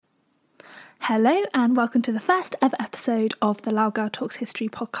Hello and welcome to the first ever episode of the Loud Girl Talks History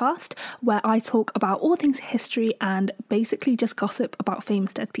podcast, where I talk about all things history and basically just gossip about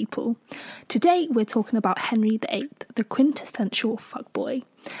famous dead people. Today we're talking about Henry VIII, the quintessential fuckboy.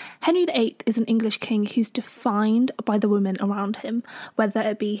 Henry VIII is an English king who's defined by the women around him, whether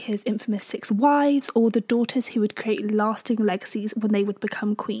it be his infamous 6 wives or the daughters who would create lasting legacies when they would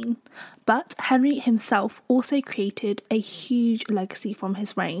become queen. But Henry himself also created a huge legacy from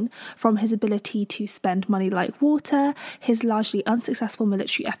his reign, from his ability to spend money like water, his largely unsuccessful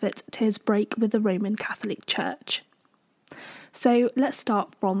military efforts, to his break with the Roman Catholic Church. So let's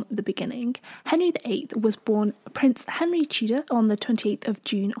start from the beginning. Henry VIII was born Prince Henry Tudor on the 28th of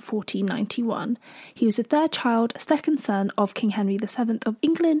June 1491. He was the third child, second son of King Henry VII of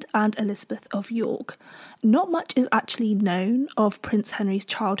England and Elizabeth of York. Not much is actually known of Prince Henry's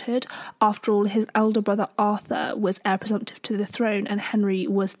childhood. After all, his elder brother Arthur was heir presumptive to the throne and Henry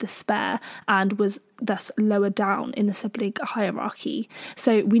was the spare and was thus lower down in the sibling hierarchy.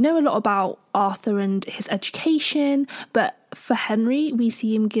 So we know a lot about Arthur and his education, but for Henry, we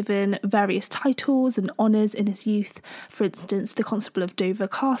see him given various titles and honours in his youth. For instance, the Constable of Dover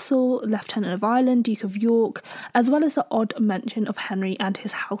Castle, Lieutenant of Ireland, Duke of York, as well as the odd mention of Henry and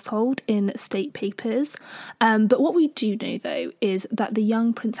his household in state papers. But what we do know, though, is that the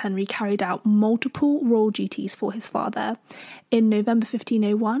young Prince Henry carried out multiple royal duties for his father. In November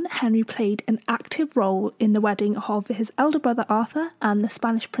 1501, Henry played an active role in the wedding of his elder brother Arthur and the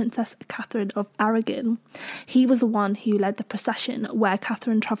Spanish Princess Catherine of Aragon. He was the one who led the procession where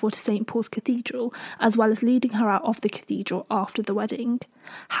Catherine travelled to St. Paul's Cathedral, as well as leading her out of the cathedral after the wedding.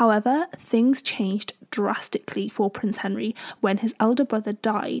 However, things changed drastically for Prince Henry when his elder brother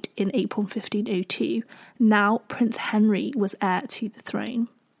died in April 1502. Now Prince Henry was heir to the throne.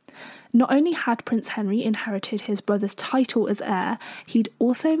 Not only had Prince Henry inherited his brother's title as heir, he'd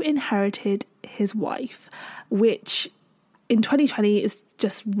also inherited his wife, which in 2020 is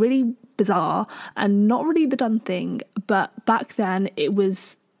just really bizarre and not really the done thing, but back then it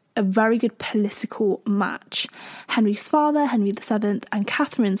was a very good political match. Henry's father, Henry VII, and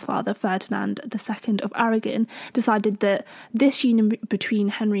Catherine's father, Ferdinand II of Aragon, decided that this union between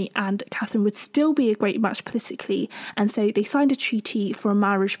Henry and Catherine would still be a great match politically, and so they signed a treaty for a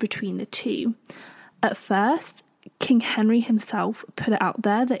marriage between the two. At first, King Henry himself put it out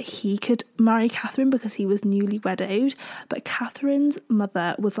there that he could marry Catherine because he was newly widowed, but Catherine's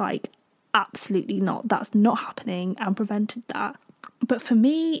mother was like, absolutely not, that's not happening, and prevented that. But for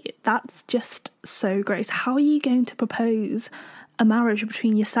me, that's just so gross. How are you going to propose a marriage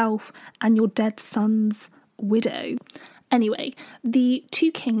between yourself and your dead son's widow? Anyway, the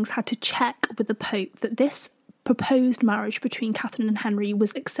two kings had to check with the Pope that this proposed marriage between Catherine and Henry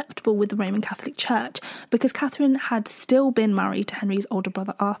was acceptable with the Roman Catholic Church, because Catherine had still been married to Henry's older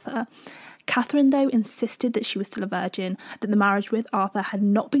brother Arthur. Catherine, though, insisted that she was still a virgin, that the marriage with Arthur had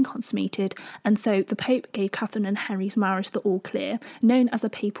not been consummated, and so the Pope gave Catherine and Henry's marriage the all clear, known as the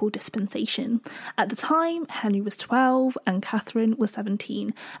Papal Dispensation. At the time, Henry was 12 and Catherine was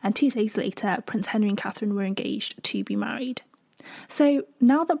 17, and 2 days later, Prince Henry and Catherine were engaged to be married. So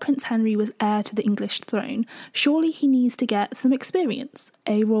now that Prince Henry was heir to the English throne, surely he needs to get some experience,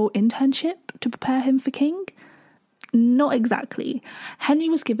 a royal internship to prepare him for king? Not exactly. Henry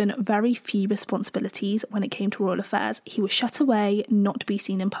was given very few responsibilities when it came to royal affairs. He was shut away, not to be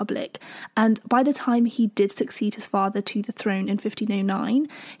seen in public, and by the time he did succeed his father to the throne in 1509,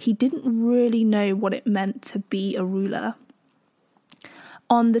 he didn't really know what it meant to be a ruler.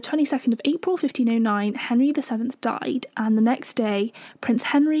 On the 22nd of April 1509, Henry VII died, and the next day, Prince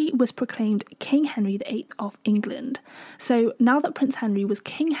Henry was proclaimed King Henry VIII of England. So now that Prince Henry was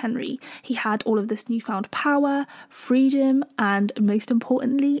King Henry, he had all of this newfound power, freedom, and most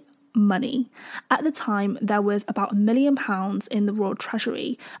importantly, money. At the time, there was about £1 million in the royal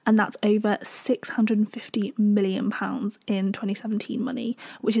treasury, and that's over £650 million in 2017 money,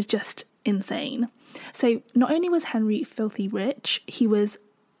 which is just insane. So not only was Henry filthy rich, he was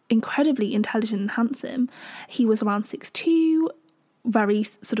incredibly intelligent and handsome. He was around 6'2", very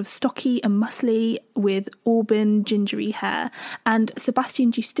sort of stocky and muscly with auburn gingery hair, and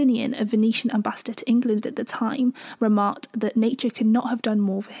Sebastian Justinian, a Venetian ambassador to England at the time, remarked that nature could not have done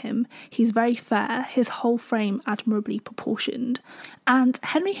more for him. He's very fair, his whole frame admirably proportioned. And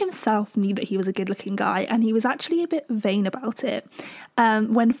Henry himself knew that he was a good-looking guy, and he was actually a bit vain about it.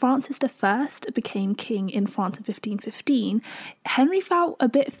 When Francis I became king in France in 1515, Henry felt a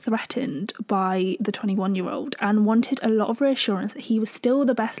bit threatened by the 21-year-old and wanted a lot of reassurance that he was still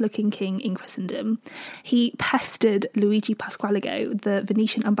the best looking king in Christendom. He pestered Luigi Pasqualego, the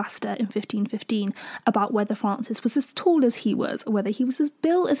Venetian ambassador in 1515, about whether Francis was as tall as he was, whether he was as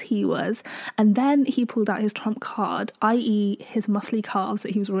built as he was, and then he pulled out his trump card, i.e. his muscly calves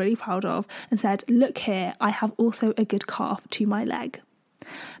that he was really proud of, and said, "Look here, I have also a good calf to my leg."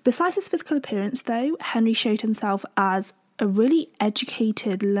 Besides his physical appearance, though, Henry showed himself as a really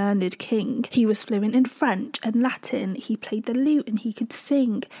educated, learned king. He was fluent in French and Latin, he played the lute and he could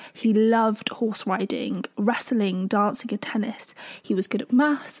sing. He loved horse riding, wrestling, dancing and tennis. He was good at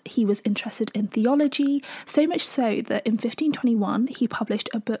maths, he was interested in theology, so much so that in 1521 he published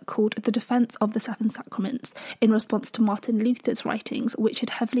a book called The Defence of the Seven Sacraments in response to Martin Luther's writings, which had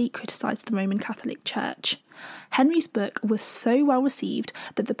heavily criticised the Roman Catholic Church. Henry's book was so well received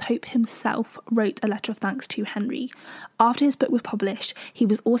that the Pope himself wrote a letter of thanks to Henry. After his book was published, he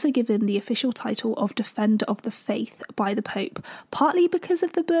was also given the official title of Defender of the Faith by the Pope, partly because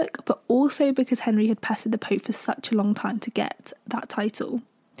of the book, but also because Henry had pestered the Pope for such a long time to get that title.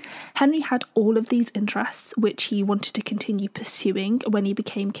 Henry had all of these interests, which he wanted to continue pursuing when he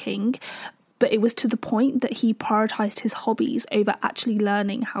became king, but it was to the point that he prioritised his hobbies over actually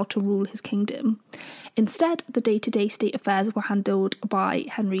learning how to rule his kingdom. Instead, the day-to-day state affairs were handled by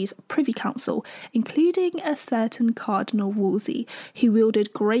Henry's Privy Council, including a certain Cardinal Wolsey, who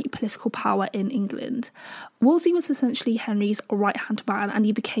wielded great political power in England. Wolsey was essentially Henry's right-hand man, and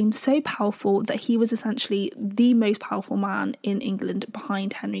he became so powerful that he was essentially the most powerful man in England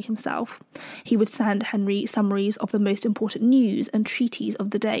behind Henry himself. He would send Henry summaries of the most important news and treaties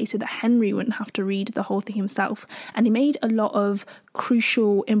of the day so that Henry wouldn't have to read the whole thing himself, and he made a lot of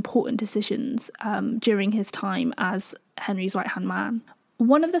crucial, important decisions during his time as Henry's right-hand man.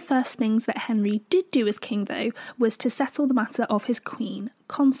 One of the first things that Henry did do as king, though, was to settle the matter of his queen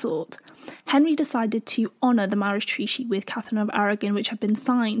consort. Henry decided to honour the marriage treaty with Catherine of Aragon, which had been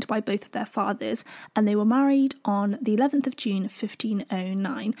signed by both of their fathers, and they were married on the 11th of June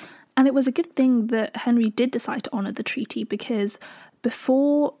 1509. And it was a good thing that Henry did decide to honour the treaty, because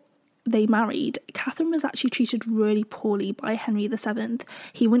before they married, Catherine was actually treated really poorly by Henry VII.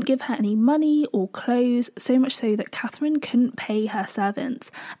 He wouldn't give her any money or clothes, so much so that Catherine couldn't pay her servants,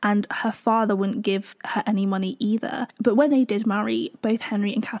 and her father wouldn't give her any money either. But when they did marry, both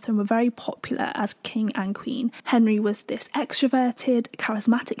Henry and Catherine were very popular as king and queen. Henry was this extroverted,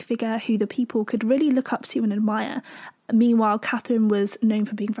 charismatic figure who the people could really look up to and admire. Meanwhile, Catherine was known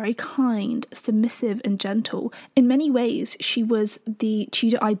for being very kind, submissive and gentle. In many ways, she was the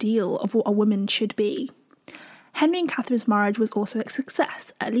Tudor ideal of what a woman should be. Henry and Catherine's marriage was also a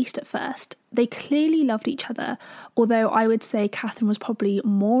success, at least at first. They clearly loved each other, although I would say Catherine was probably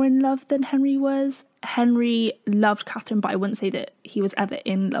more in love than Henry was. Henry loved Catherine, but I wouldn't say that he was ever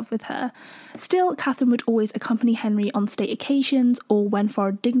in love with her. Still, Catherine would always accompany Henry on state occasions or when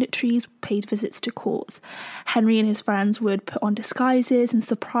foreign dignitaries paid visits to courts. Henry and his friends would put on disguises and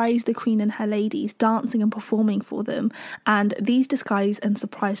surprise the Queen and her ladies, dancing and performing for them. And these disguise and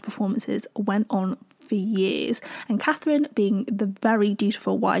surprise performances went on for years, and Catherine, being the very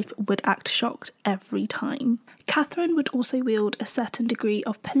dutiful wife, would act shocked every time. Catherine would also wield a certain degree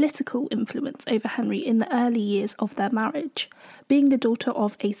of political influence over Henry in the early years of their marriage. Being the daughter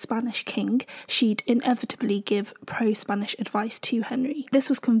of a Spanish king, she'd inevitably give pro-Spanish advice to Henry. This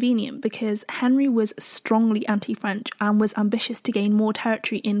was convenient because Henry was strongly anti-French and was ambitious to gain more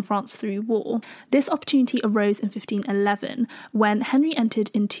territory in France through war. This opportunity arose in 1511 when Henry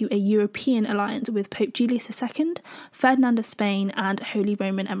entered into a European alliance with Pope Julius II, Ferdinand of Spain and Holy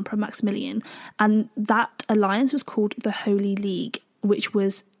Roman Emperor Maximilian, and that alliance was called the Holy League, which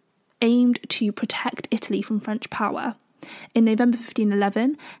was aimed to protect Italy from French power. In November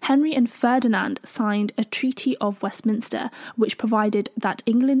 1511, Henry and Ferdinand signed a Treaty of Westminster, which provided that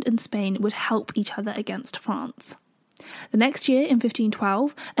England and Spain would help each other against France. The next year, in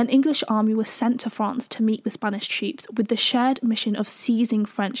 1512, an English army was sent to France to meet with Spanish troops with the shared mission of seizing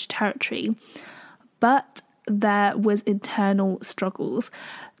French territory. But there was internal struggles.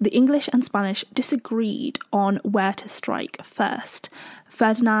 The English and Spanish disagreed on where to strike first.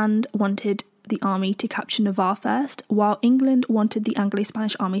 Ferdinand wanted the army to capture Navarre first, while England wanted the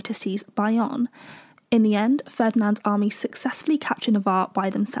Anglo-Spanish army to seize Bayonne. In the end, Ferdinand's army successfully captured Navarre by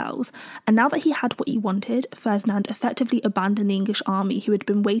themselves, and now that he had what he wanted, Ferdinand effectively abandoned the English army who had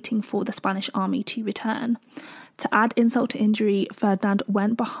been waiting for the Spanish army to return. To add insult to injury, Ferdinand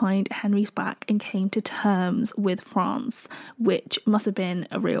went behind Henry's back and came to terms with France, which must have been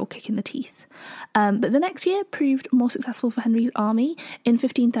a real kick in the teeth. But the next year proved more successful for Henry's army. In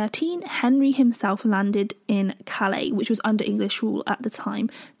 1513, Henry himself landed in Calais, which was under English rule at the time,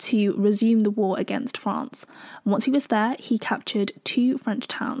 to resume the war against France. Once he was there, he captured 2 French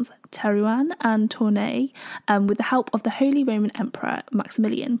towns, Terouanne and Tournai, with the help of the Holy Roman Emperor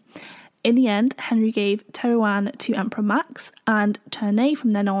Maximilian. In the end, Henry gave Terouanne to Emperor Max, and Tournai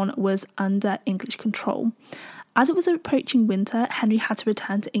from then on was under English control. As it was approaching winter, Henry had to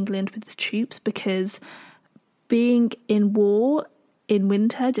return to England with his troops because being in war in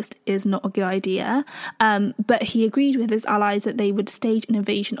winter just is not a good idea. But he agreed with his allies that they would stage an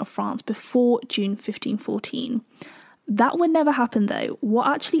invasion of France before June 1514. That would never happen though. What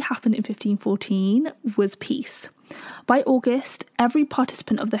actually happened in 1514 was peace. By August, every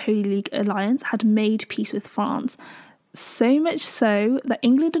participant of the Holy League alliance had made peace with France, so much so that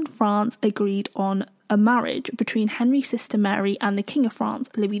England and France agreed on a marriage between Henry's sister Mary and the King of France,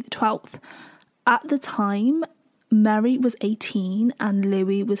 Louis XII. At the time, Mary was 18 and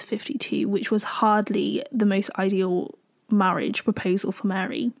Louis was 52, which was hardly the most ideal marriage proposal for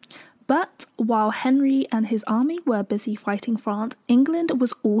Mary. But while Henry and his army were busy fighting France, England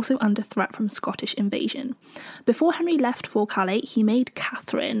was also under threat from Scottish invasion. Before Henry left for Calais, he made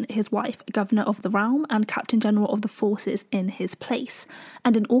Catherine, his wife, governor of the realm and captain general of the forces in his place.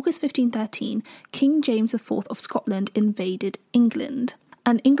 And in August 1513, King James IV of Scotland invaded England.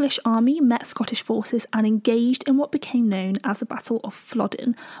 An English army met Scottish forces and engaged in what became known as the Battle of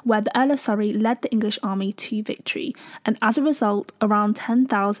Flodden, where the Earl of Surrey led the English army to victory, and as a result, around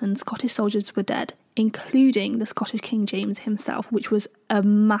 10,000 Scottish soldiers were dead, including the Scottish King James himself, which was a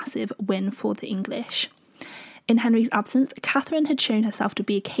massive win for the English. In Henry's absence, Catherine had shown herself to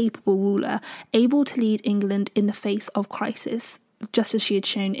be a capable ruler, able to lead England in the face of crisis, just as she had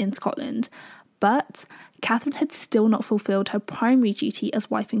shown in Scotland. But Catherine had still not fulfilled her primary duty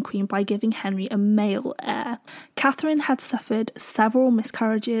as wife and queen by giving Henry a male heir. Catherine had suffered several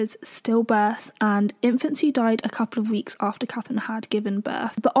miscarriages, stillbirths, and infants who died a couple of weeks after Catherine had given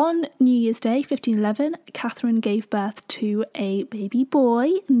birth. But on New Year's Day, 1511, Catherine gave birth to a baby boy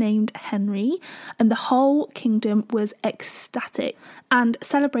named Henry, and the whole kingdom was ecstatic. And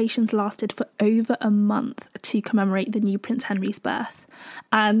celebrations lasted for over a month to commemorate the new Prince Henry's birth.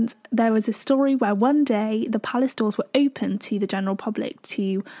 And there was a story where one day the palace doors were open to the general public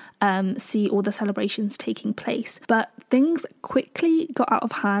to see all the celebrations taking place. But things quickly got out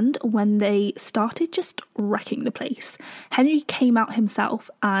of hand when they started just wrecking the place. Henry came out himself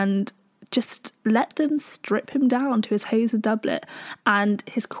and just let them strip him down to his hose and doublet, and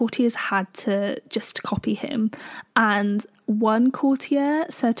his courtiers had to just copy him. And one courtier,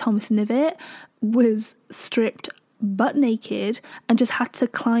 Sir Thomas Knivet, was stripped butt naked and just had to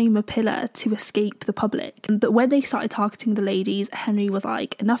climb a pillar to escape the public. But when they started targeting the ladies, Henry was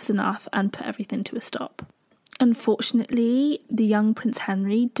like, enough's enough, and put everything to a stop. Unfortunately, the young Prince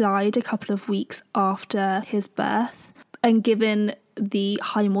Henry died a couple of weeks after his birth, and given the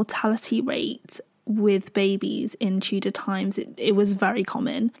high mortality rate with babies in Tudor times, it was very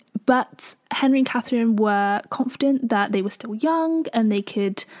common. But Henry and Catherine were confident that they were still young and they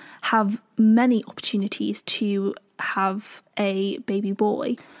could have many opportunities to have a baby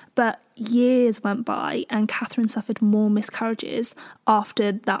boy. But years went by and Catherine suffered more miscarriages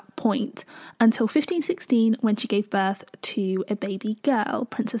after that point, until 1516 when she gave birth to a baby girl,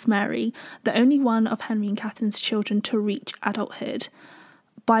 Princess Mary, the only one of Henry and Catherine's children to reach adulthood.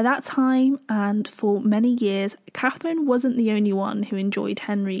 By that time, and for many years, Catherine wasn't the only one who enjoyed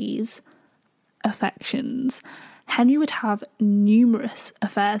Henry's affections. Henry would have numerous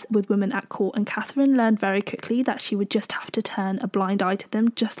affairs with women at court, and Catherine learned very quickly that she would just have to turn a blind eye to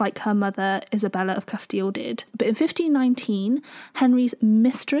them, just like her mother Isabella of Castile did. But in 1519, Henry's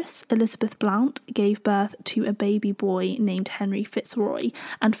mistress, Elizabeth Blount, gave birth to a baby boy named Henry Fitzroy,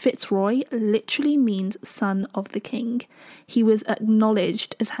 and Fitzroy literally means son of the king. He was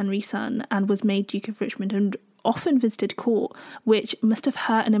acknowledged as Henry's son and was made Duke of Richmond and often visited court, which must have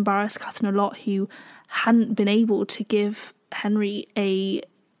hurt and embarrassed Catherine a lot, who hadn't been able to give Henry a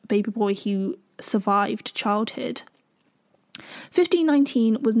baby boy who survived childhood.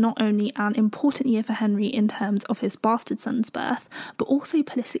 1519 was not only an important year for Henry in terms of his bastard son's birth, but also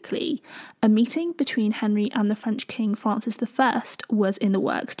politically. A meeting between Henry and the French king Francis I was in the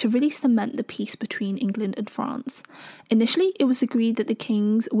works to really cement the peace between England and France. Initially, it was agreed that the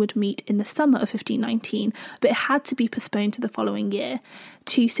kings would meet in the summer of 1519, but it had to be postponed to the following year.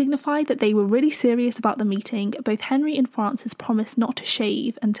 To signify that they were really serious about the meeting, both Henry and Francis promised not to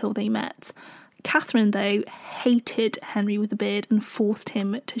shave until they met. Catherine, though, hated Henry with a beard and forced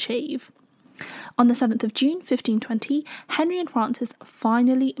him to shave. On the 7th of June 1520, Henry and Frances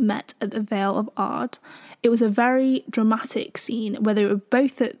finally met at the Vale of Ard. It was a very dramatic scene where they were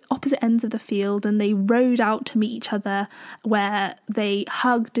both at opposite ends of the field and they rode out to meet each other, where they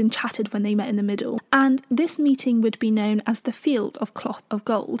hugged and chatted when they met in the middle. And this meeting would be known as the Field of Cloth of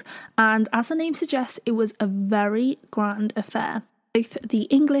Gold, and as the name suggests, it was a very grand affair. Both the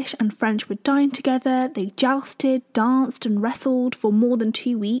English and French would dine together, they jousted, danced and wrestled for more than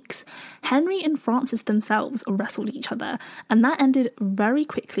 2 weeks. Henry and Frances themselves wrestled each other, and that ended very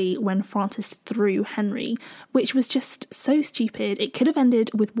quickly when Frances threw Henry, which was just so stupid. It could have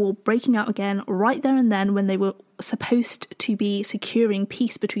ended with war breaking out again right there and then when they were supposed to be securing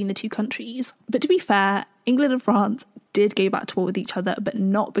peace between the two countries. But to be fair, England and France did go back to war with each other, but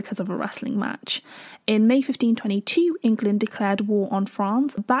not because of a wrestling match. In May 1522, England declared war on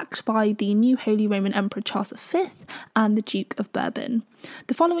France, backed by the new Holy Roman Emperor Charles V and the Duke of Bourbon.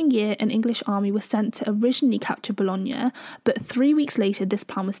 The following year, an English army was sent to originally capture Boulogne, but 3 weeks later this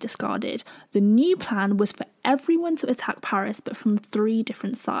plan was discarded. The new plan was for everyone to attack Paris, but from 3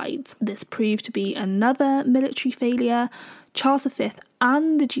 different sides. This proved to be another military failure. Charles V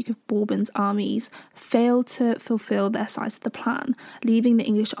and the Duke of Bourbon's armies failed to fulfil their sides of the plan, leaving the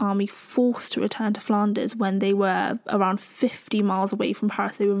English army forced to return to Flanders when they were around 50 miles away from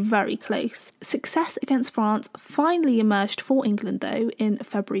Paris. They were very close. Success against France finally emerged for England, though, in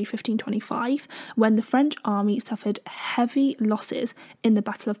February 1525, when the French army suffered heavy losses in the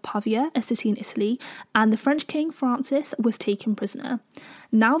Battle of Pavia, a city in Italy, and the French king Francis was taken prisoner.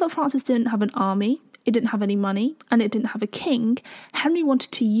 Now that Francis didn't have an army, it didn't have any money, and it didn't have a king, Henry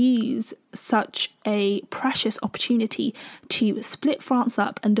wanted to use such a precious opportunity to split France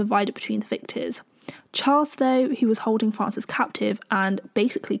up and divide it between the victors. Charles, though, who was holding Francis captive and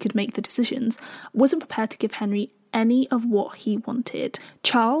basically could make the decisions, wasn't prepared to give Henry any of what he wanted.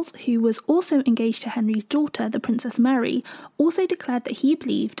 Charles, who was also engaged to Henry's daughter, the Princess Mary, also declared that he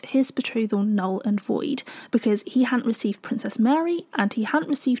believed his betrothal null and void because he hadn't received Princess Mary and he hadn't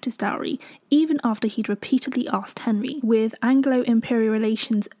received his dowry, even after he'd repeatedly asked Henry. With Anglo-Imperial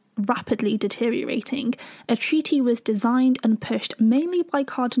relations rapidly deteriorating, a treaty was designed and pushed mainly by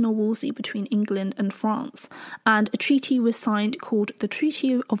Cardinal Wolsey between England and France, and a treaty was signed called the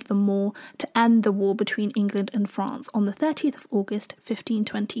Treaty of the Moor to end the war between England and France on the 30th of August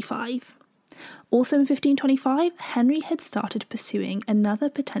 1525. Also in 1525, Henry had started pursuing another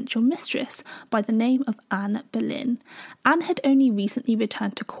potential mistress by the name of Anne Boleyn. Anne had only recently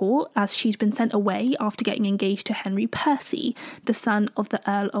returned to court as she'd been sent away after getting engaged to Henry Percy, the son of the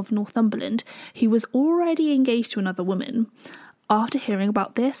Earl of Northumberland, who was already engaged to another woman. After hearing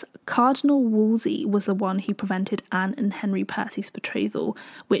about this, Cardinal Wolsey was the one who prevented Anne and Henry Percy's betrothal,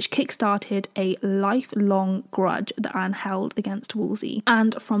 which kick-started a lifelong grudge that Anne held against Wolsey.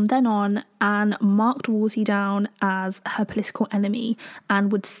 And from then on, Anne marked Wolsey down as her political enemy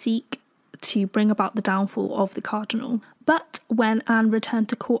and would seek to bring about the downfall of the cardinal. But when Anne returned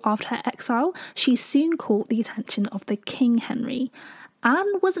to court after her exile, she soon caught the attention of the King Henry.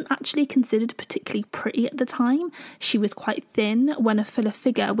 Anne wasn't actually considered particularly pretty at the time. She was quite thin when a fuller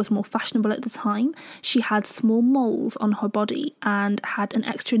figure was more fashionable at the time. She had small moles on her body and had an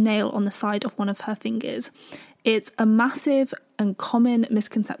extra nail on the side of one of her fingers. It's a massive and common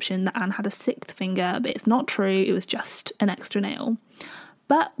misconception that Anne had a 6th finger, but it's not true, it was just an extra nail.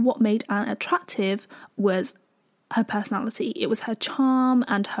 But what made Anne attractive was her personality. It was her charm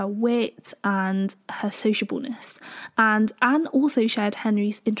and her wit and her sociableness. And Anne also shared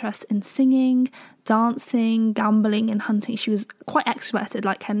Henry's interest in singing, dancing, gambling and hunting. She was quite extroverted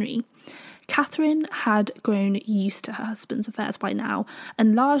like Henry. Catherine had grown used to her husband's affairs by now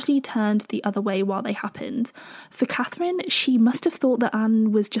and largely turned the other way while they happened. For Catherine, she must have thought that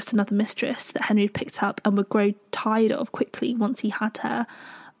Anne was just another mistress that Henry had picked up and would grow tired of quickly once he had her.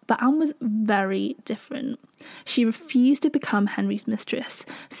 But Anne was very different. She refused to become Henry's mistress,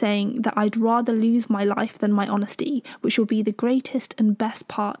 saying that I'd rather lose my life than my honesty, which will be the greatest and best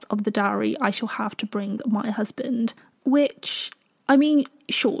part of the dowry I shall have to bring my husband. Which, I mean,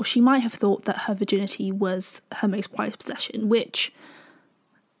 sure, she might have thought that her virginity was her most prized possession, which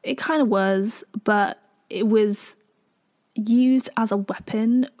it kind of was, but it was used as a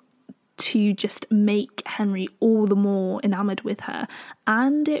weapon to just make Henry all the more enamoured with her,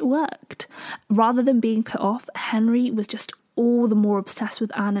 and it worked. Rather than being put off, Henry was just all the more obsessed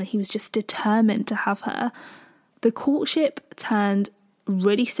with Anne and he was just determined to have her. The courtship turned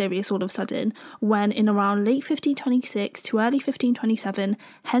really serious all of a sudden when in around late 1526 to early 1527,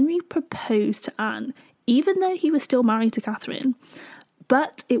 Henry proposed to Anne, even though he was still married to Catherine.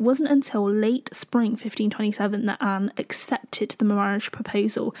 But it wasn't until late spring 1527 that Anne accepted the marriage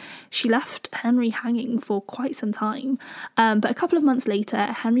proposal. She left Henry hanging for quite some time. But a couple of months later,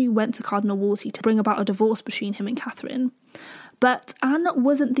 Henry went to Cardinal Wolsey to bring about a divorce between him and Catherine. But Anne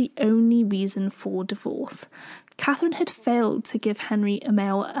wasn't the only reason for divorce. Catherine had failed to give Henry a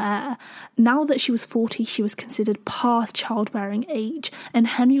male heir. Now that she was 40, she was considered past childbearing age, and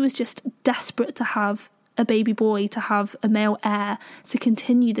Henry was just desperate to have a baby boy, to have a male heir, to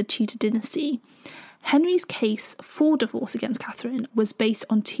continue the Tudor dynasty. Henry's case for divorce against Catherine was based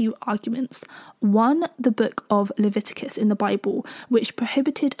on two arguments. One, the book of Leviticus in the Bible, which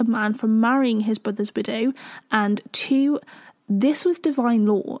prohibited a man from marrying his brother's widow, and two, this was divine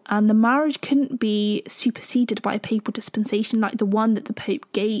law, and the marriage couldn't be superseded by a papal dispensation like the one that the Pope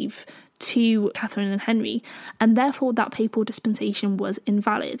gave to Catherine and Henry, and therefore that papal dispensation was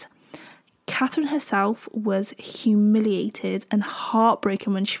invalid. Catherine herself was humiliated and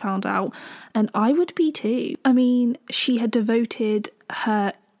heartbroken when she found out, and I would be too. I mean, she had devoted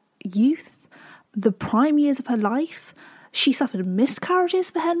her youth, the prime years of her life. She suffered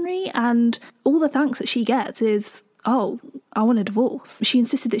miscarriages for Henry, and all the thanks that she gets is, oh, I want a divorce. She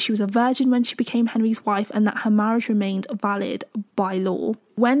insisted that she was a virgin when she became Henry's wife and that her marriage remained valid by law.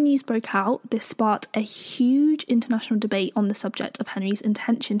 When news broke out, this sparked a huge international debate on the subject of Henry's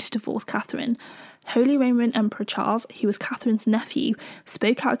intention to divorce Catherine. Holy Roman Emperor Charles, who was Catherine's nephew,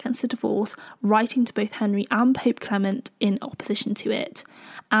 spoke out against the divorce, writing to both Henry and Pope Clement in opposition to it.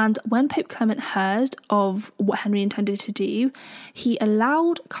 And when Pope Clement heard of what Henry intended to do, he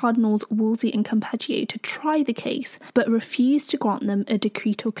allowed Cardinals Wolsey and Campeggio to try the case, but refused to grant them a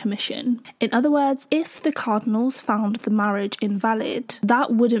decretal commission. In other words, if the cardinals found the marriage invalid,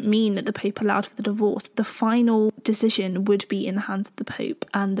 that wouldn't mean that the Pope allowed for the divorce. The final decision would be in the hands of the Pope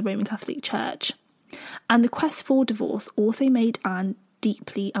and the Roman Catholic Church. And the quest for divorce also made Anne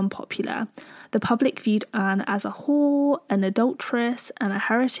deeply unpopular. The public viewed Anne as a whore, an adulteress, and a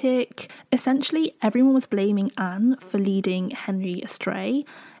heretic. Essentially, everyone was blaming Anne for leading Henry astray.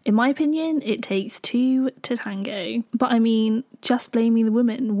 In my opinion, it takes two to tango. But I mean, just blaming the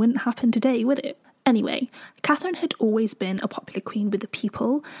women wouldn't happen today, would it? Anyway, Catherine had always been a popular queen with the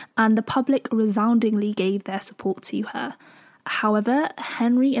people, and the public resoundingly gave their support to her. However,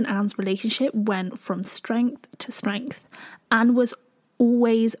 Henry and Anne's relationship went from strength to strength. Anne was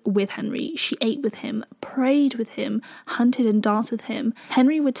always with Henry. She ate with him, prayed with him, hunted and danced with him.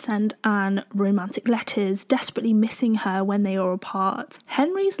 Henry would send Anne romantic letters, desperately missing her when they were apart.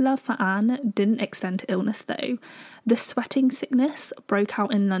 Henry's love for Anne didn't extend to illness though. The sweating sickness broke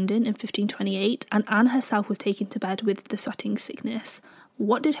out in London in 1528, and Anne herself was taken to bed with the sweating sickness.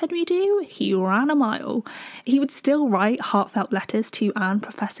 What did Henry do? He ran a mile. He would still write heartfelt letters to Anne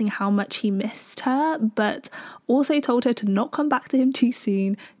professing how much he missed her, but also told her to not come back to him too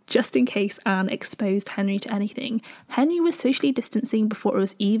soon, just in case Anne exposed Henry to anything. Henry was socially distancing before it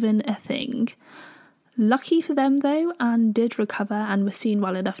was even a thing. Lucky for them though, Anne did recover and was soon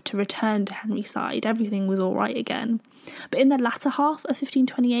well enough to return to Henry's side. Everything was all right again. But in the latter half of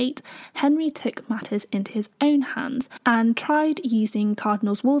 1528, Henry took matters into his own hands and tried using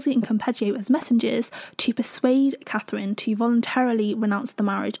Cardinals Wolsey and Campeggio as messengers to persuade Catherine to voluntarily renounce the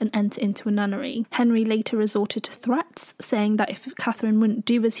marriage and enter into a nunnery. Henry later resorted to threats, saying that if Catherine wouldn't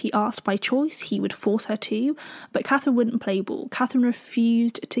do as he asked by choice, he would force her to, but Catherine wouldn't play ball. Catherine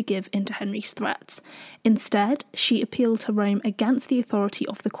refused to give in to Henry's threats. Instead, she appealed to Rome against the authority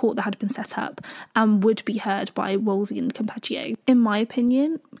of the court that had been set up and would be heard by Wolsey and Campeggio. In my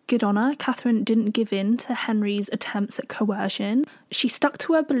opinion, good on her, Catherine didn't give in to Henry's attempts at coercion. She stuck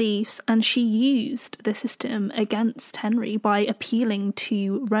to her beliefs and she used the system against Henry by appealing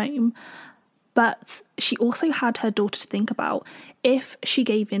to Rome. But she also had her daughter to think about. If she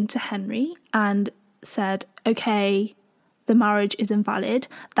gave in to Henry and said, okay, the marriage is invalid,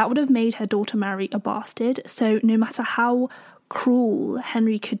 that would have made her daughter marry a bastard. So no matter how cruel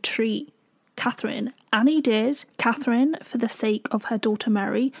Henry could treat Catherine, and he did, Catherine, for the sake of her daughter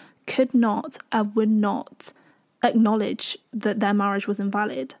Mary, could not and would not acknowledge that their marriage was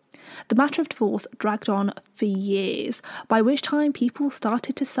invalid. The matter of divorce dragged on for years, by which time people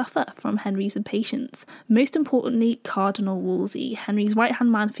started to suffer from Henry's impatience. Most importantly, Cardinal Wolsey, Henry's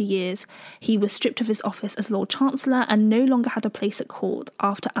right-hand man for years. He was stripped of his office as Lord Chancellor and no longer had a place at court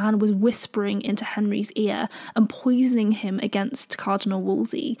after Anne was whispering into Henry's ear and poisoning him against Cardinal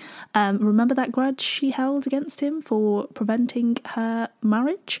Wolsey. Remember that grudge she held against him for preventing her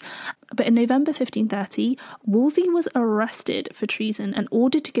marriage? But in November 1530, Wolsey was arrested for treason and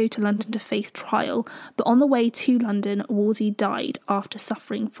ordered to go to London to face trial, but on the way to London, Wolsey died after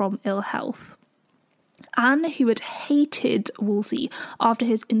suffering from ill health. Anne, who had hated Wolsey after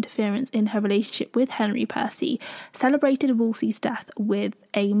his interference in her relationship with Henry Percy, celebrated Wolsey's death with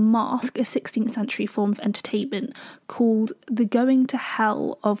a masque, a 16th century form of entertainment called the Going to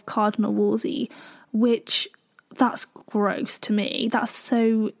Hell of Cardinal Wolsey, which, that's gross to me. That's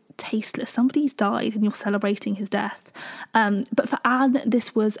so tasteless. Somebody's died and you're celebrating his death. But for Anne,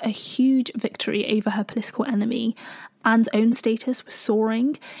 this was a huge victory over her political enemy. Anne's own status was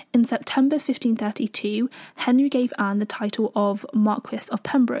soaring. In September 1532, Henry gave Anne the title of Marquess of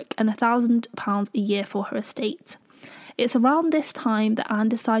Pembroke and £1,000 a year for her estate. It's around this time that Anne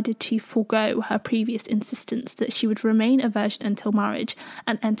decided to forego her previous insistence that she would remain a virgin until marriage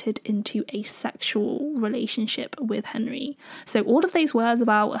and entered into a sexual relationship with Henry. So all of those words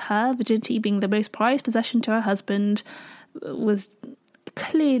about her virginity being the most prized possession to her husband was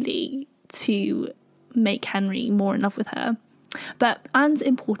clearly to make Henry more in love with her. But Anne's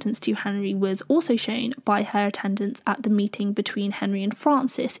importance to Henry was also shown by her attendance at the meeting between Henry and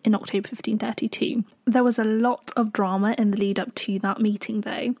Francis in October 1532. There was a lot of drama in the lead up to that meeting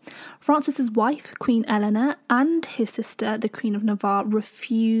though. Francis's wife, Queen Eleanor, and his sister, the Queen of Navarre,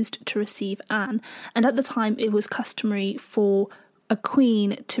 refused to receive Anne, and at the time it was customary for a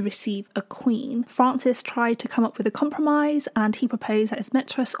queen to receive a queen. Francis tried to come up with a compromise and he proposed that his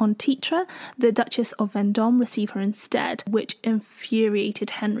mistress en titre, the Duchess of Vendôme, receive her instead, which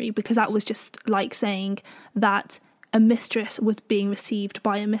infuriated Henry because that was just like saying that a mistress was being received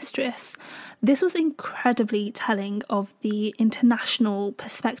by a mistress. This was incredibly telling of the international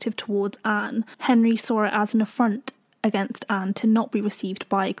perspective towards Anne. Henry saw it as an affront against Anne to not be received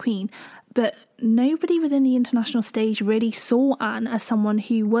by a queen, but nobody within the international stage really saw Anne as someone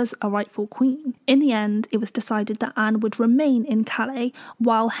who was a rightful queen. In the end, it was decided that Anne would remain in Calais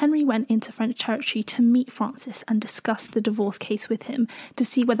while Henry went into French territory to meet Francis and discuss the divorce case with him to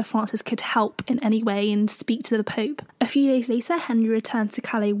see whether Francis could help in any way and speak to the Pope. A few days later, Henry returned to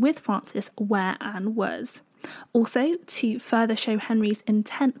Calais with Francis, where Anne was. Also, to further show Henry's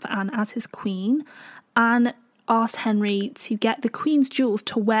intent for Anne as his queen, Anne asked Henry to get the Queen's jewels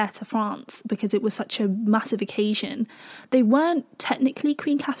to wear to France because it was such a massive occasion. They weren't technically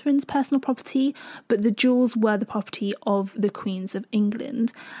Queen Catherine's personal property, but the jewels were the property of the Queens of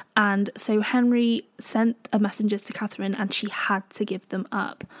England. And so Henry sent a messenger to Catherine and she had to give them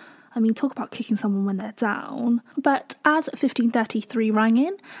up. I mean, talk about kicking someone when they're down. But as 1533 rang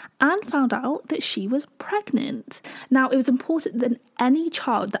in, Anne found out that she was pregnant. Now, it was important that any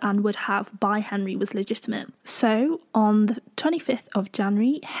child that Anne would have by Henry was legitimate. So, on the 25th of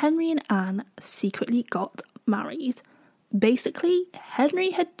January, Henry and Anne secretly got married. Basically,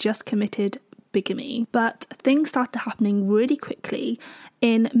 Henry had just committed bigamy, but things started happening really quickly.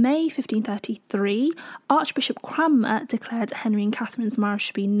 In May 1533, Archbishop Cranmer declared Henry and Catherine's marriage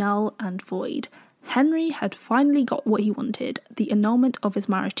to be null and void. Henry had finally got what he wanted, the annulment of his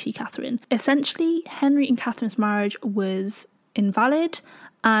marriage to Catherine. Essentially, Henry and Catherine's marriage was invalid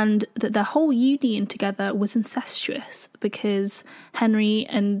and that their whole union together was incestuous because Henry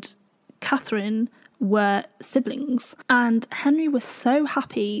and Catherine were siblings, and Henry was so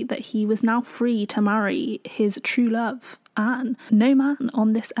happy that he was now free to marry his true love, Anne. No man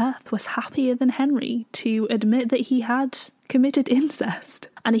on this earth was happier than Henry to admit that he had committed incest,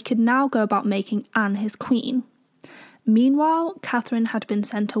 and he could now go about making Anne his queen. Meanwhile, Catherine had been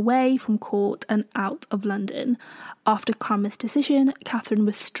sent away from court and out of London. After Cranmer's decision, Catherine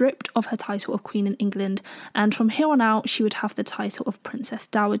was stripped of her title of Queen in England, and from here on out she would have the title of Princess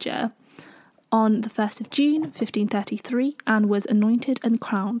Dowager. On the 1st of June 1533, Anne was anointed and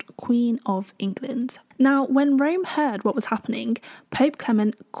crowned Queen of England. Now, when Rome heard what was happening, Pope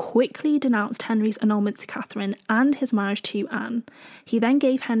Clement quickly denounced Henry's annulment to Catherine and his marriage to Anne. He then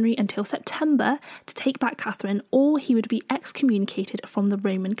gave Henry until September to take back Catherine, or he would be excommunicated from the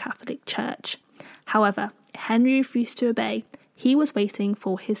Roman Catholic Church. However, Henry refused to obey. He was waiting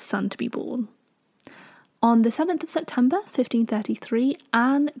for his son to be born. On the 7th of September 1533,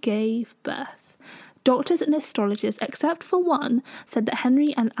 Anne gave birth. Doctors and astrologers, except for one, said that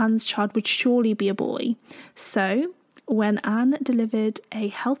Henry and Anne's child would surely be a boy. So, when Anne delivered a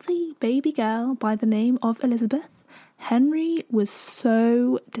healthy baby girl by the name of Elizabeth, Henry was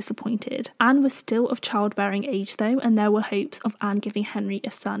so disappointed. Anne was still of childbearing age though, and there were hopes of Anne giving Henry a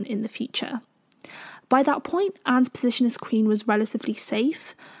son in the future. By that point, Anne's position as queen was relatively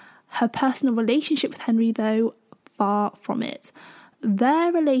safe. Her personal relationship with Henry, though, far from it.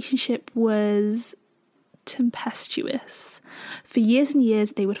 Their relationship was tempestuous. For years and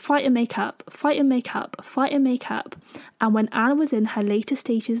years, they would fight and make up, fight and make up, fight and make up. And when Anne was in her later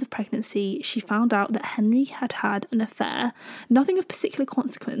stages of pregnancy, she found out that Henry had had an affair. Nothing of particular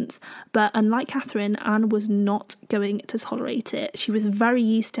consequence, but unlike Catherine, Anne was not going to tolerate it. She was very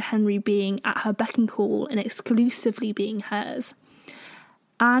used to Henry being at her beck and call and exclusively being hers.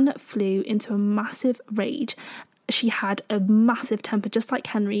 Anne flew into a massive rage. She had a massive temper, just like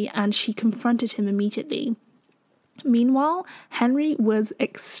Henry, and she confronted him immediately. Meanwhile, Henry was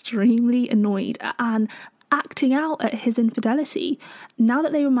extremely annoyed at Anne acting out at his infidelity. Now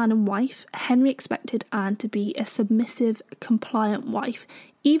that they were man and wife, Henry expected Anne to be a submissive, compliant wife,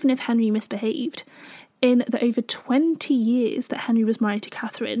 even if Henry misbehaved. In the over 20 years that Henry was married to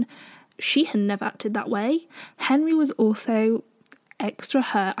Catherine, she had never acted that way. Henry was also extra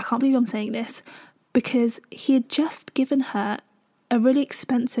hurt, I can't believe I'm saying this, because he had just given her a really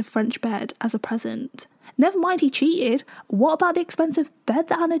expensive French bed as a present. Never mind he cheated, what about the expensive bed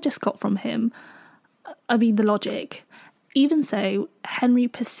that Anne had just got from him? I mean, the logic. Even so, Henry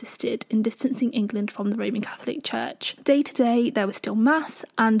persisted in distancing England from the Roman Catholic Church. Day to day, there was still Mass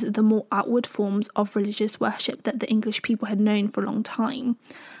and the more outward forms of religious worship that the English people had known for a long time.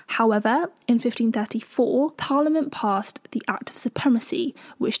 However, in 1534, Parliament passed the Act of Supremacy,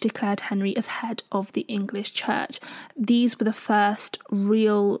 which declared Henry as head of the English Church. These were the first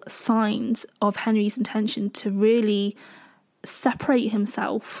real signs of Henry's intention to really separate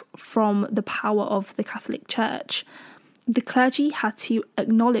himself from the power of the Catholic Church. The clergy had to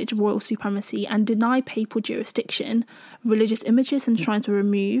acknowledge royal supremacy and deny papal jurisdiction. Religious images and shrines were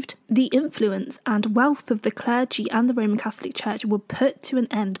removed. The influence and wealth of the clergy and the Roman Catholic Church were put to an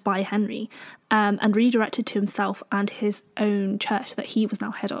end by Henry and redirected to himself and his own church that he was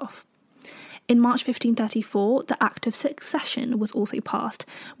now head of. In March 1534, the Act of Succession was also passed,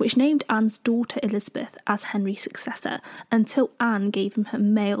 which named Anne's daughter Elizabeth as Henry's successor until Anne gave him her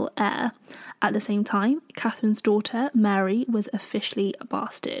male heir. At the same time, Catherine's daughter, Mary, was officially a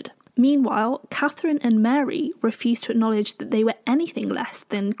bastard. Meanwhile, Catherine and Mary refused to acknowledge that they were anything less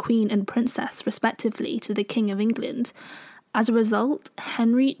than Queen and Princess, respectively, to the King of England. As a result,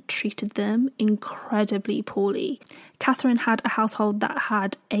 Henry treated them incredibly poorly. Catherine had a household that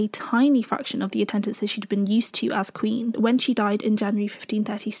had a tiny fraction of the attendances she'd been used to as queen. When she died in January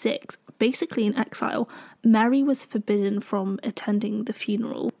 1536, basically in exile, Mary was forbidden from attending the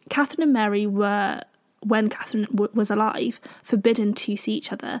funeral. Catherine and Mary were, when Catherine was alive, forbidden to see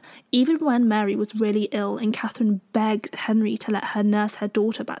each other, even when Mary was really ill and Catherine begged Henry to let her nurse her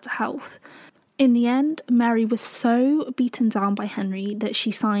daughter back to health. In the end, Mary was so beaten down by Henry that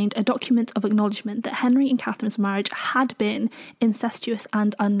she signed a document of acknowledgement that Henry and Catherine's marriage had been incestuous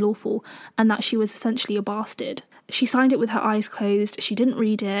and unlawful, and that she was essentially a bastard. She signed it with her eyes closed, she didn't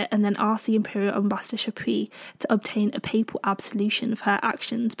read it, and then asked the Imperial Ambassador Chapuis to obtain a papal absolution of her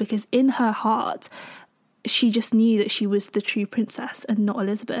actions, because in her heart, she just knew that she was the true princess and not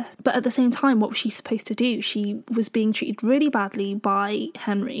Elizabeth. But at the same time, what was she supposed to do? She was being treated really badly by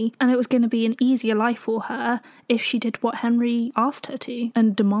Henry, and it was going to be an easier life for her if she did what Henry asked her to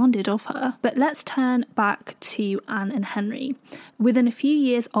and demanded of her. But let's turn back to Anne and Henry. Within a few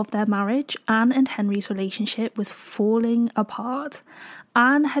years of their marriage, Anne and Henry's relationship was falling apart.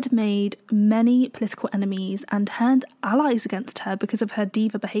 Anne had made many political enemies and turned allies against her because of her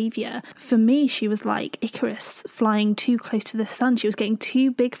diva behaviour. For me, she was like Icarus flying too close to the sun. She was getting too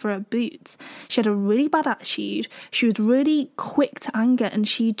big for her boots. She had a really bad attitude. She was really quick to anger, and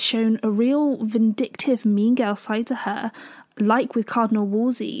she'd shown a real vindictive, mean girl side to her, like with Cardinal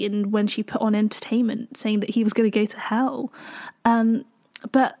Wolsey, and when she put on Entertainment saying that he was going to go to hell.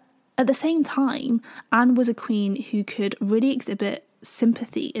 But at the same time, Anne was a queen who could really exhibit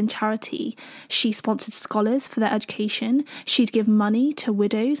sympathy and charity. She sponsored scholars for their education. She'd give money to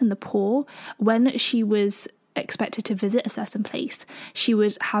widows and the poor. When she was expected to visit a certain place, she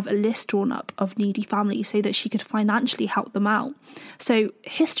would have a list drawn up of needy families so that she could financially help them out. So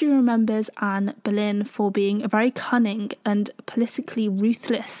history remembers Anne Boleyn for being a very cunning and politically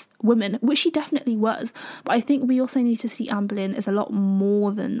ruthless woman, which she definitely was, but I think we also need to see Anne Boleyn as a lot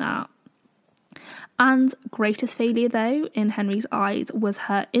more than that. Anne's greatest failure, though, in Henry's eyes, was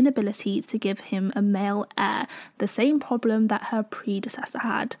her inability to give him a male heir, the same problem that her predecessor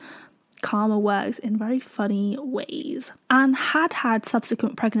had. Karma works in very funny ways. Anne had had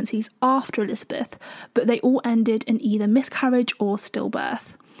subsequent pregnancies after Elizabeth, but they all ended in either miscarriage or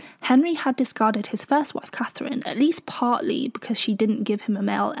stillbirth. Henry had discarded his first wife, Catherine, at least partly because she didn't give him a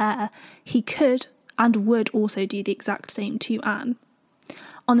male heir. He could and would also do the exact same to Anne.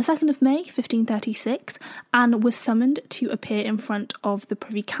 On the 2nd of May 1536, Anne was summoned to appear in front of the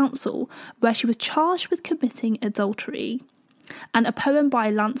Privy Council, where she was charged with committing adultery. And a poem by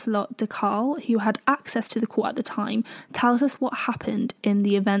Lancelot de Carle, who had access to the court at the time, tells us what happened in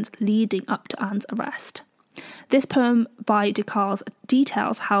the events leading up to Anne's arrest. This poem by de Carle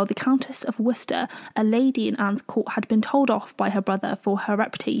details how the Countess of Worcester, a lady in Anne's court, had been told off by her brother for her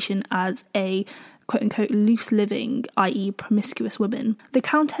reputation as a quote-unquote loose-living, i.e. promiscuous woman. The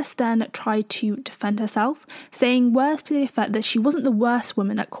Countess then tried to defend herself, saying words to the effect that she wasn't the worst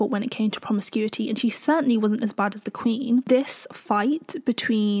woman at court when it came to promiscuity, and she certainly wasn't as bad as the Queen. This fight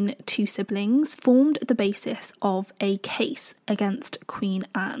between two siblings formed the basis of a case against Queen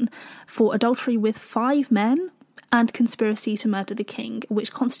Anne for adultery with 5 men and conspiracy to murder the king,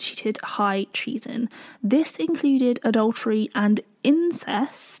 which constituted high treason. This included adultery and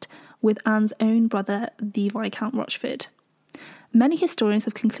incest with Anne's own brother, the Viscount Rochford. Many historians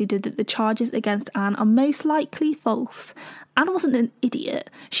have concluded that the charges against Anne are most likely false. Anne wasn't an idiot.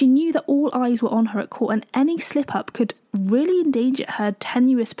 She knew that all eyes were on her at court, and any slip-up could really endanger her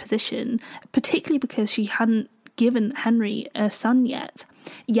tenuous position, particularly because she hadn't given Henry a son yet.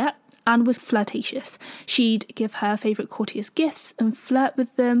 Yet, Anne was flirtatious. She'd give her favourite courtiers gifts and flirt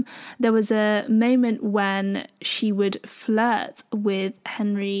with them. There was a moment when she would flirt with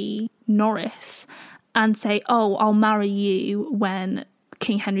Henry Norris and say, "Oh, I'll marry you when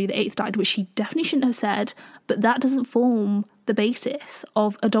King Henry VIII died," which she definitely shouldn't have said, but that doesn't form the basis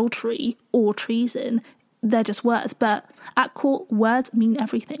of adultery or treason. They're just words, but at court, words mean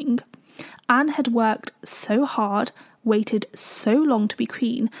everything. Anne had worked so hard, waited so long to be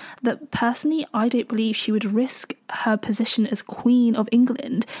queen, that personally I don't believe she would risk her position as Queen of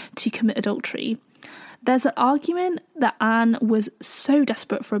England to commit adultery. There's an argument that Anne was so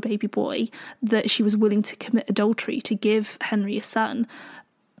desperate for a baby boy that she was willing to commit adultery to give Henry a son.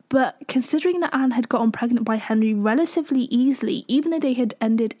 But considering that Anne had gotten pregnant by Henry relatively easily, even though they had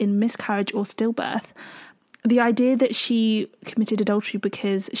ended in miscarriage or stillbirth, the idea that she committed adultery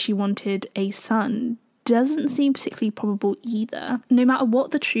because she wanted a son doesn't seem particularly probable either. No matter what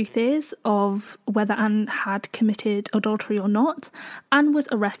the truth is of whether Anne had committed adultery or not, Anne was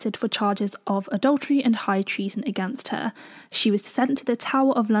arrested for charges of adultery and high treason against her. She was sent to the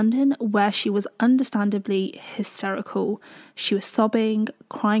Tower of London, where she was understandably hysterical. She was sobbing,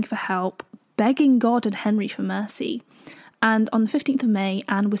 crying for help, begging God and Henry for mercy. And on the 15th of May,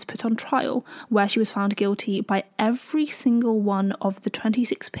 Anne was put on trial, where she was found guilty by every single one of the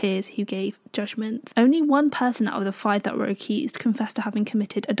 26 peers who gave judgment. Only one person out of the 5 that were accused confessed to having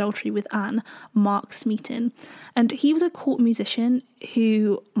committed adultery with Anne, Mark Smeaton. And he was a court musician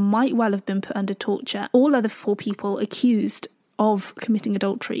who might well have been put under torture. All other 4 people accused of committing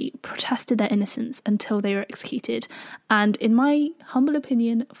adultery protested their innocence until they were executed, and in my humble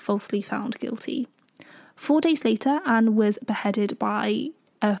opinion, falsely found guilty. 4 days later, Anne was beheaded by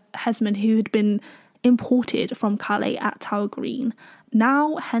a headsman who had been imported from Calais at Tower Green.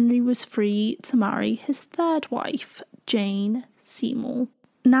 Now Henry was free to marry his 3rd wife, Jane Seymour.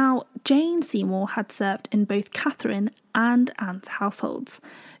 Now, Jane Seymour had served in both Catherine and Anne's households.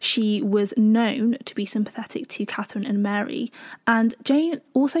 She was known to be sympathetic to Catherine and Mary, and Jane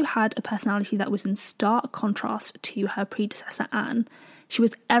also had a personality that was in stark contrast to her predecessor Anne. She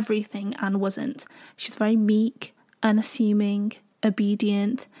was everything Anne wasn't. She was very meek, unassuming,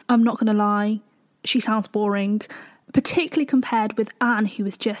 obedient. I'm not going to lie, she sounds boring, particularly compared with Anne, who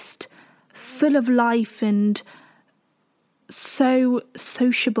was just full of life and so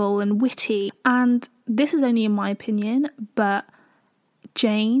sociable and witty. And this is only in my opinion, but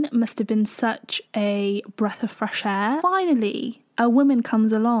Jane must have been such a breath of fresh air. Finally, a woman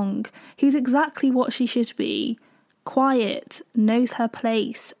comes along who's exactly what she should be. Quiet, knows her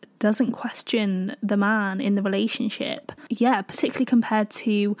place, doesn't question the man in the relationship. Yeah, particularly compared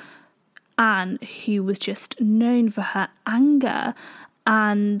to Anne, who was just known for her anger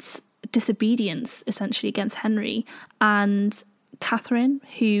and disobedience, essentially, against Henry, and Catherine,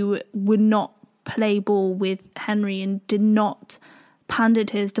 who would not play ball with Henry and did not pander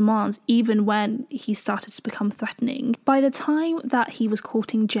to his demands, even when he started to become threatening. By the time that he was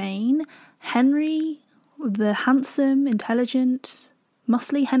courting Jane, Henry, the handsome, intelligent,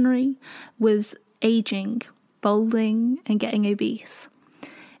 muscly Henry, was aging, balding, and getting obese.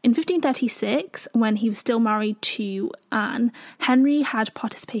 In 1536, when he was still married to Anne, Henry had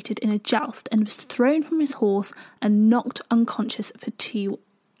participated in a joust and was thrown from his horse and knocked unconscious for 2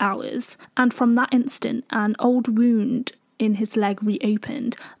 hours. And from that instant, an old wound in his leg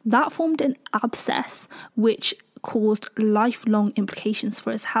reopened. That formed an abscess, which caused lifelong implications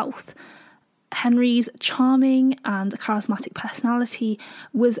for his health. Henry's charming and charismatic personality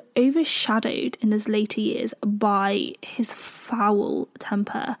was overshadowed in his later years by his foul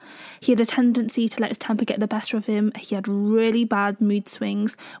temper. He had a tendency to let his temper get the better of him. He had really bad mood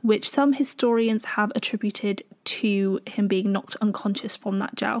swings, which some historians have attributed to him being knocked unconscious from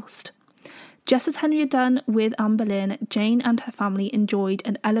that joust. Just as Henry had done with Anne Boleyn, Jane and her family enjoyed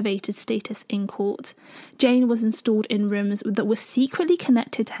an elevated status in court. Jane was installed in rooms that were secretly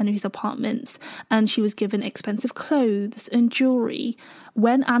connected to Henry's apartments, and she was given expensive clothes and jewellery.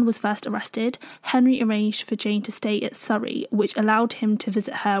 When Anne was first arrested, Henry arranged for Jane to stay at Surrey, which allowed him to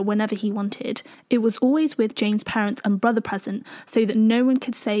visit her whenever he wanted. It was always with Jane's parents and brother present, so that no one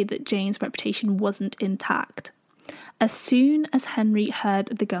could say that Jane's reputation wasn't intact. As soon as Henry heard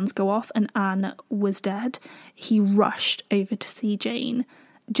the guns go off and Anne was dead, he rushed over to see Jane.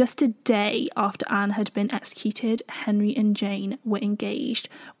 Just a day after Anne had been executed, Henry and Jane were engaged,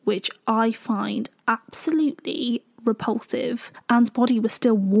 which I find absolutely repulsive. Anne's body was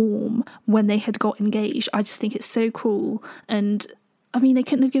still warm when they had got engaged. I just think it's so cruel, and I mean, they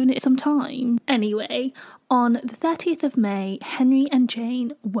couldn't have given it some time. Anyway, on the 30th of May, Henry and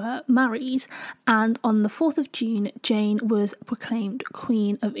Jane were married, and on the 4th of June, Jane was proclaimed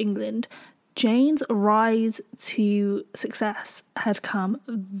Queen of England. Jane's rise to success had come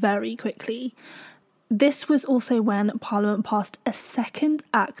very quickly. This was also when Parliament passed a second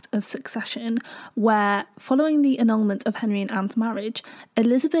Act of Succession, where, following the annulment of Henry and Anne's marriage,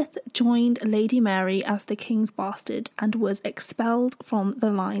 Elizabeth joined Lady Mary as the king's bastard and was expelled from the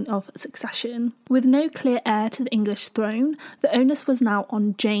line of succession. With no clear heir to the English throne, the onus was now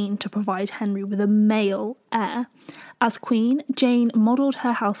on Jane to provide Henry with a male heir. As Queen, Jane modelled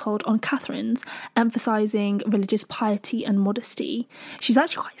her household on Catherine's, emphasising religious piety and modesty. She's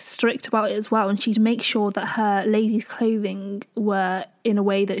actually quite strict about it as well, and she'd make sure that her ladies' clothing were in a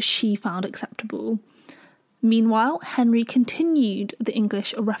way that she found acceptable. Meanwhile, Henry continued the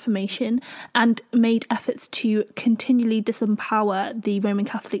English Reformation and made efforts to continually disempower the Roman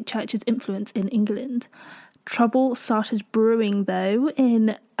Catholic Church's influence in England. Trouble started brewing, though,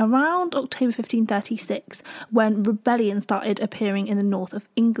 in around October 1536, when rebellion started appearing in the north of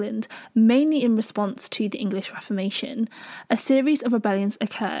England, mainly in response to the English Reformation. A series of rebellions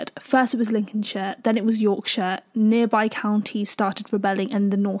occurred. First it was Lincolnshire, then it was Yorkshire. Nearby counties started rebelling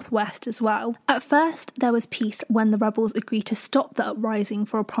in the northwest as well. At first, there was peace when the rebels agreed to stop the uprising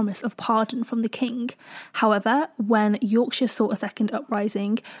for a promise of pardon from the king. However, when Yorkshire saw a second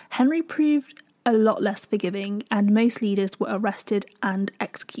uprising, Henry proved a lot less forgiving, and most leaders were arrested and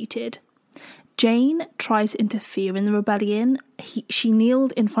executed. Jane tried to interfere in the rebellion. She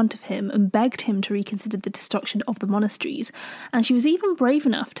kneeled in front of him and begged him to reconsider the destruction of the monasteries, and she was even brave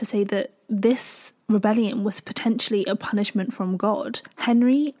enough to say that this rebellion was potentially a punishment from God.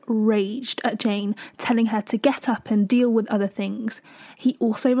 Henry raged at Jane, telling her to get up and deal with other things. He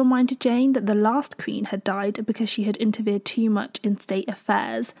also reminded Jane that the last queen had died because she had interfered too much in state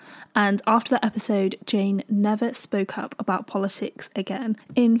affairs, and after that episode, Jane never spoke up about politics again.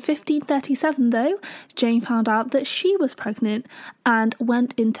 In 1537, though, Jane found out that she was pregnant and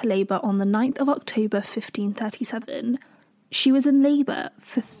went into labour on the 9th of October 1537. She was in labour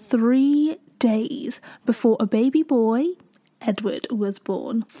for 3 days before a baby boy, Edward, was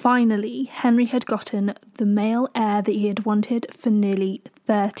born. Finally, Henry had gotten the male heir that he had wanted for nearly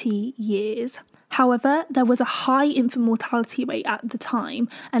 30 years. However, there was a high infant mortality rate at the time,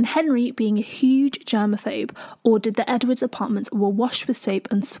 and Henry, being a huge germaphobe, ordered that Edward's apartments were washed with soap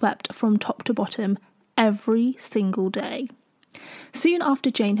and swept from top to bottom every single day. Soon after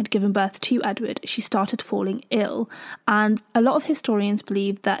Jane had given birth to Edward, she started falling ill, and a lot of historians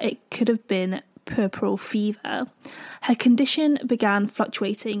believe that it could have been puerperal fever. Her condition began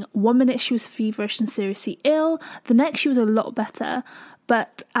fluctuating. One minute she was feverish and seriously ill, the next she was a lot better,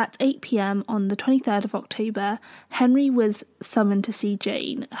 but at 8 p.m. on the 23rd of October, Henry was summoned to see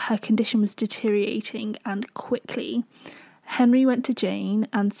Jane. Her condition was deteriorating, and quickly. Henry went to Jane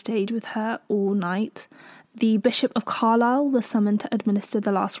and stayed with her all night. The Bishop of Carlisle was summoned to administer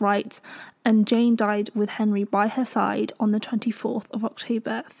the last rites, and Jane died with Henry by her side on the 24th of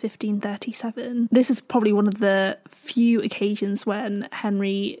October 1537. This is probably one of the few occasions when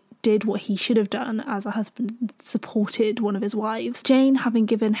Henry did what he should have done as a husband, supported one of his wives. Jane, having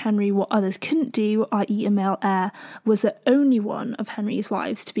given Henry what others couldn't do, i.e. a male heir, was the only one of Henry's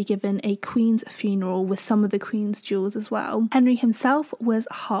wives to be given a queen's funeral with some of the queen's jewels as well. Henry himself was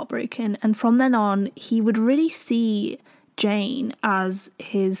heartbroken, and from then on he would really see Jane as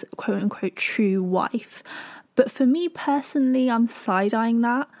his quote-unquote true wife. But for me personally, I'm side-eyeing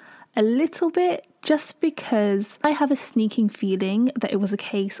that. a little bit, just because I have a sneaking feeling that it was a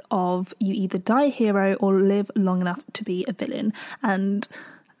case of you either die a hero or live long enough to be a villain. And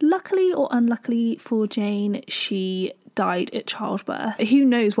luckily or unluckily for Jane, she died at childbirth. Who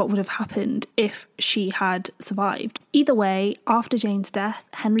knows what would have happened if she had survived. Either way, after Jane's death,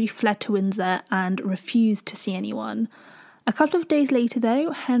 Henry fled to Windsor and refused to see anyone. A couple of days later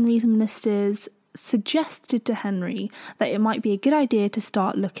though, Henry's ministers suggested to Henry that it might be a good idea to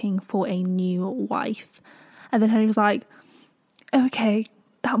start looking for a new wife. And then Henry was like, okay,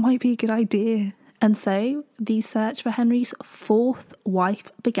 that might be a good idea. And so the search for Henry's fourth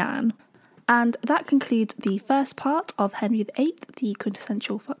wife began. And that concludes the first part of Henry VIII, the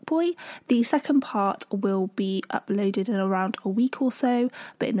quintessential fuckboy. The second part will be uploaded in around a week or so.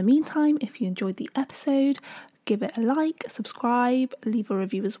 But in the meantime, if you enjoyed the episode, give it a like, subscribe, leave a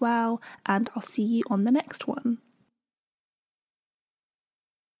review as well, and I'll see you on the next one.